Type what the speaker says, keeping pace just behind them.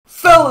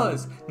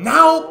Fellas,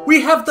 now we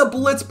have the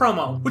Blitz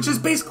Promo, which is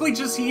basically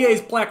just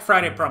EA's Black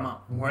Friday promo,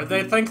 where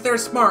they think they're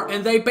smart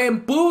and they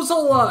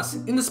bamboozle us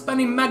into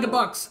spending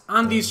megabucks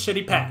on these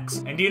shitty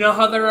packs. And do you know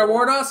how they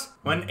reward us?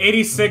 When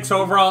 86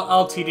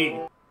 overall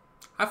LTD.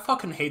 I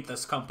fucking hate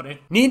this company.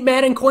 Need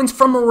Madden coins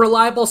from a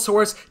reliable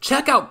source?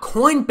 Check out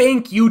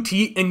Coinbank UT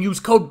and use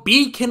code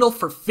Bkindel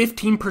for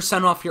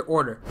 15% off your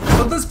order.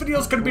 So this video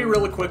is going to be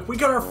really quick. We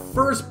got our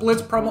first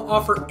Blitz promo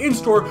offer in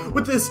store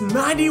with this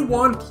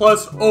 91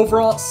 plus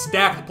overall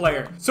stacked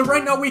player. So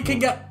right now we can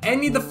get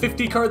any of the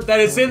 50 card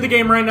that is in the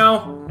game right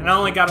now. And I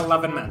only got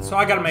 11 minutes, so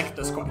I gotta make it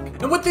this quick.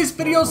 And with these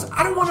videos,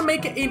 I don't want to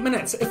make it 8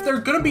 minutes. If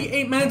they're gonna be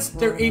 8 minutes,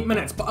 they're 8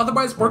 minutes. But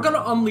otherwise, we're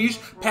gonna unleash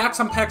packs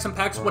on packs on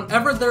packs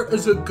whenever there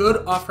is a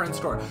good offer in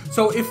store.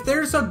 So if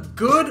there's a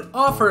good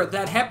offer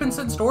that happens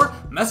in store,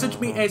 message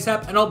me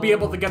ASAP and I'll be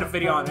able to get a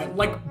video on it.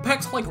 Like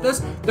packs like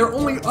this, they're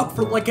only up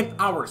for like an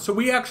hour, so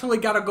we actually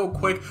gotta go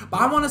quick.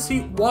 But I want to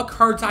see what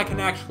cards I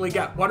can actually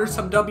get. What are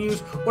some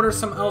W's? What are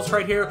some L's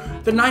right here?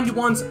 The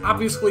 91s,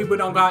 obviously we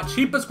don't got.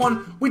 Cheapest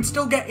one, we'd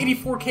still get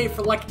 84K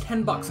for like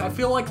 10 bucks. I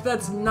feel like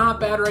that's not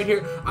bad right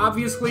here.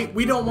 Obviously,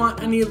 we don't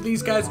want any of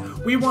these guys.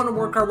 We want to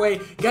work our way,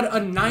 get a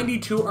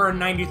 92 or a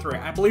 93.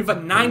 I believe a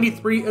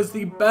 93 is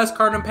the best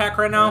card in pack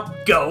right now.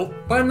 Go.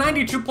 But a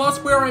 92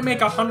 plus, we already make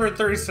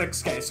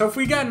 136K. So if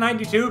we get a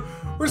 92,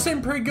 we're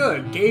saying pretty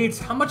good. Gates,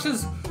 how much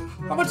was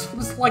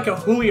like a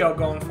Julio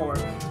going for?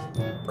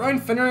 Brian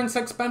Finneran's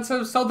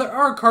expensive, so there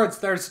are cards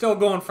that are still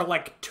going for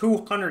like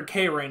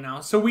 200K right now.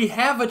 So we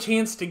have a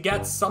chance to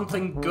get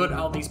something good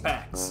out of these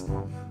packs.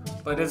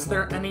 But is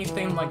there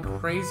anything like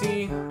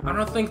crazy? I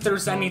don't think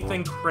there's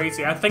anything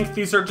crazy. I think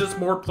these are just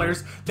more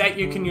players that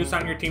you can use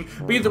on your team.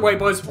 But either way,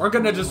 boys, we're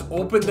gonna just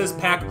open this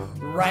pack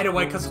right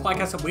away because like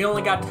I said, we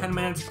only got 10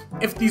 minutes.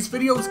 If these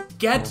videos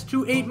get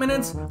to 8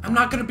 minutes, I'm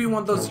not gonna be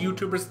one of those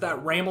YouTubers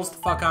that rambles the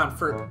fuck on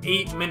for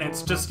 8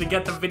 minutes just to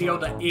get the video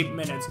to 8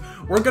 minutes.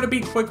 We're gonna be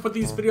quick with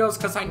these videos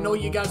because I know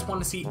you guys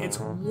want to see it's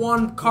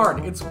one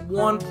card, it's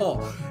one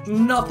pull.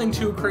 Nothing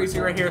too crazy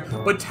right here.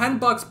 But 10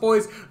 bucks,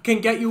 boys, can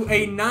get you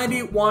a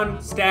 91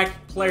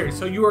 stacked player,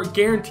 so you are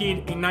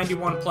guaranteed a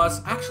 91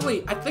 plus.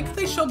 Actually, I think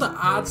they showed the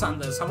odds on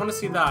this. I want to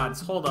see the odds.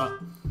 Hold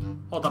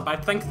up, I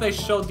think they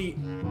showed the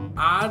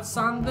odds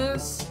on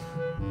this.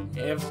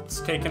 If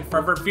it's taken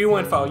forever, view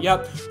info.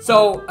 Yep,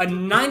 so a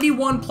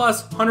 91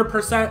 plus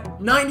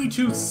 100%,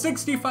 92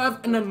 65,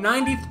 and a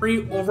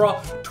 93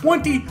 overall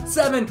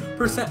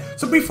 27%.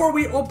 So before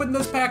we open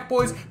this pack,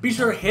 boys, be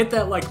sure to hit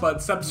that like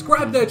button,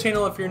 subscribe to the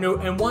channel if you're new,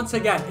 and once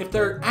again, if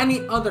there are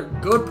any other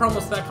good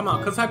promos that come out,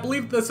 because I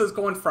believe this is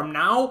going from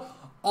now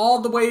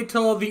all the way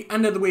till the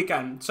end of the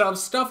weekend. So if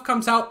stuff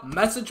comes out,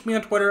 message me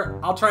on Twitter.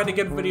 I'll try to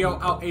get a video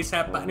out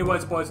ASAP. But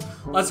anyways, boys,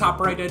 let's hop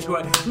right into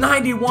it.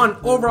 91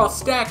 overall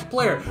stacked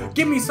player.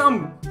 Give me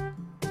some.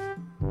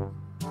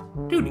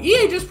 Dude,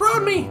 EA just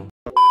fraud me.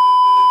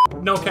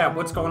 No cap,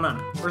 what's going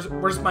on?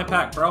 Where's my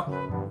pack,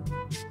 bro?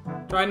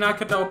 Do I not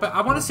get to open?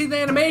 I want to see the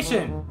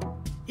animation.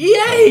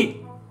 EA!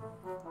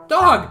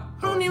 Dog!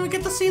 I don't even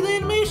get to see the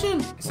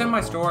animation. It's in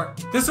my store.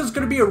 This is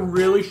gonna be a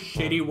really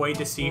shitty way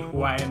to see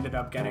who I ended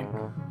up getting.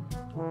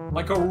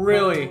 Like a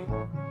really,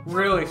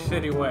 really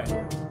shitty way.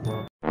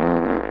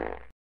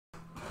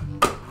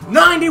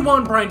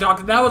 91 Brian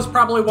Dawkins. That was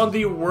probably one of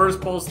the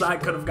worst pulls that I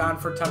could have gotten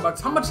for 10 bucks.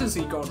 How much is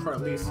he going for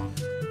at least?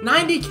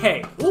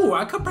 90K. Ooh,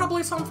 I could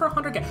probably sell him for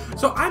 100K.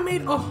 So I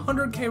made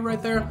 100K right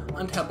there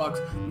on 10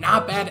 bucks.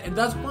 Not bad. And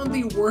that's one of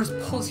the worst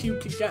pulls you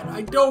could get.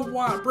 I don't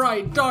want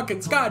Brian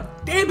Dawkins. God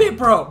damn it,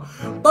 bro.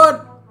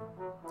 But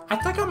I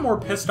think I'm more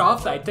pissed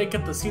off that I didn't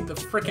get to see the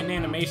freaking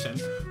animation.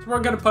 So we're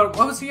going to put,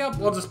 what was he up?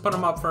 We'll just put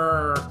him up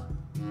for,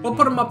 we'll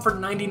put him up for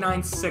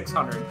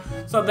 99,600.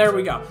 So there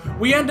we go.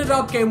 We ended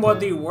up getting one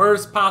of the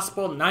worst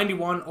possible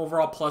 91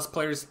 overall plus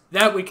players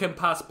that we can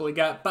possibly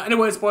get. But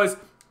anyways, boys,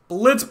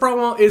 Blitz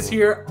promo is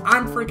here.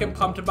 I'm freaking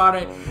pumped about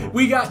it.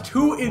 We got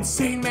two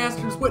insane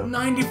masters with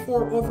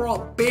 94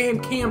 overall. Bam,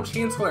 Cam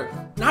Chancellor.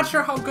 Not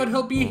sure how good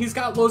he'll be. He's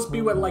got low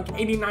speed with like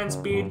 89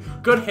 speed.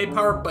 Good hit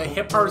power, but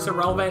hit power is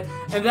irrelevant.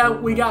 And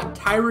then we got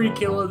Tyreek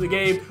Hill of the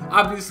game.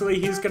 Obviously,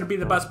 he's going to be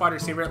the best wide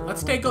receiver.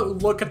 Let's take a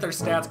look at their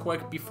stats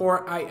quick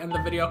before I end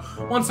the video.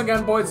 Once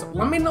again, boys,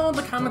 let me know in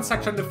the comment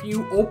section if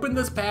you opened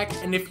this pack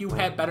and if you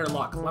had better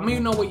luck. Let me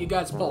know what you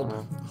guys pulled.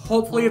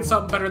 Hopefully, it's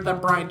something better than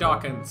Brian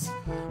Dawkins.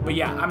 But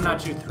yeah, I'm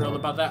not too thrilled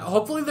about that.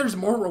 Hopefully there's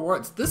more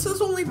rewards. This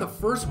is only the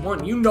first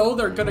one. You know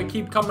they're gonna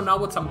keep coming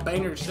out with some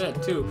banger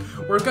shit too.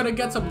 We're gonna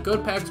get some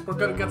good packs. We're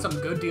gonna get some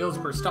good deals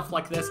for stuff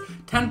like this.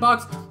 10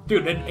 bucks.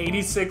 Dude, an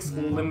 86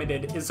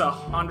 limited is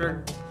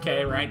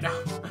 100K right now.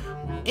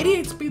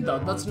 88 speed though,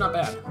 that's not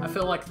bad. I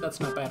feel like that's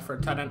not bad for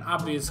a tight end.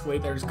 Obviously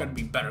there's gonna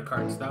be better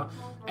cards though.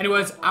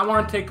 Anyways, I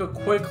want to take a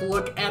quick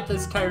look at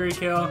this Tyreek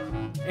Hill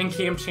and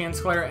Cam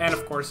Chancellor, and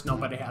of course,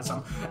 nobody has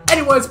them.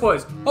 Anyways,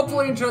 boys,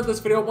 hopefully you enjoyed this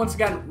video. Once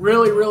again,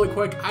 really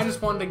quick, I just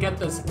wanted to get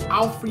this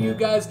out for you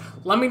guys.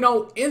 Let me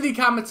know in the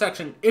comment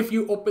section if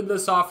you opened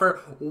this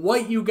offer,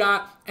 what you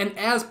got, and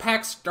as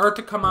packs start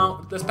to come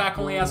out, this pack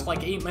only has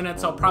like 8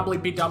 minutes, so I'll probably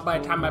be done by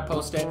the time I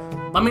post it.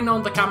 Let me know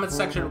in the comment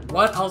section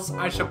what else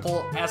I should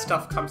pull as stuff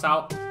stuff comes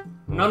out.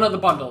 None of the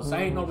bundles.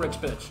 I ain't no rich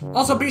bitch.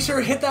 Also, be sure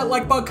to hit that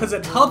like button because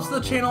it helps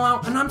the channel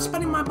out, and I'm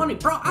spending my money.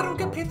 Bro, I don't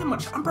get paid that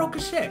much. I'm broke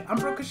as shit.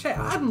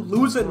 I'm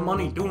losing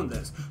money doing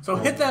this. So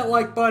hit that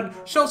like button,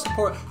 show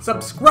support,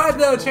 subscribe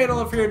to the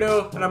channel if you're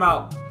new, and I'm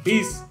out.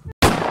 Peace.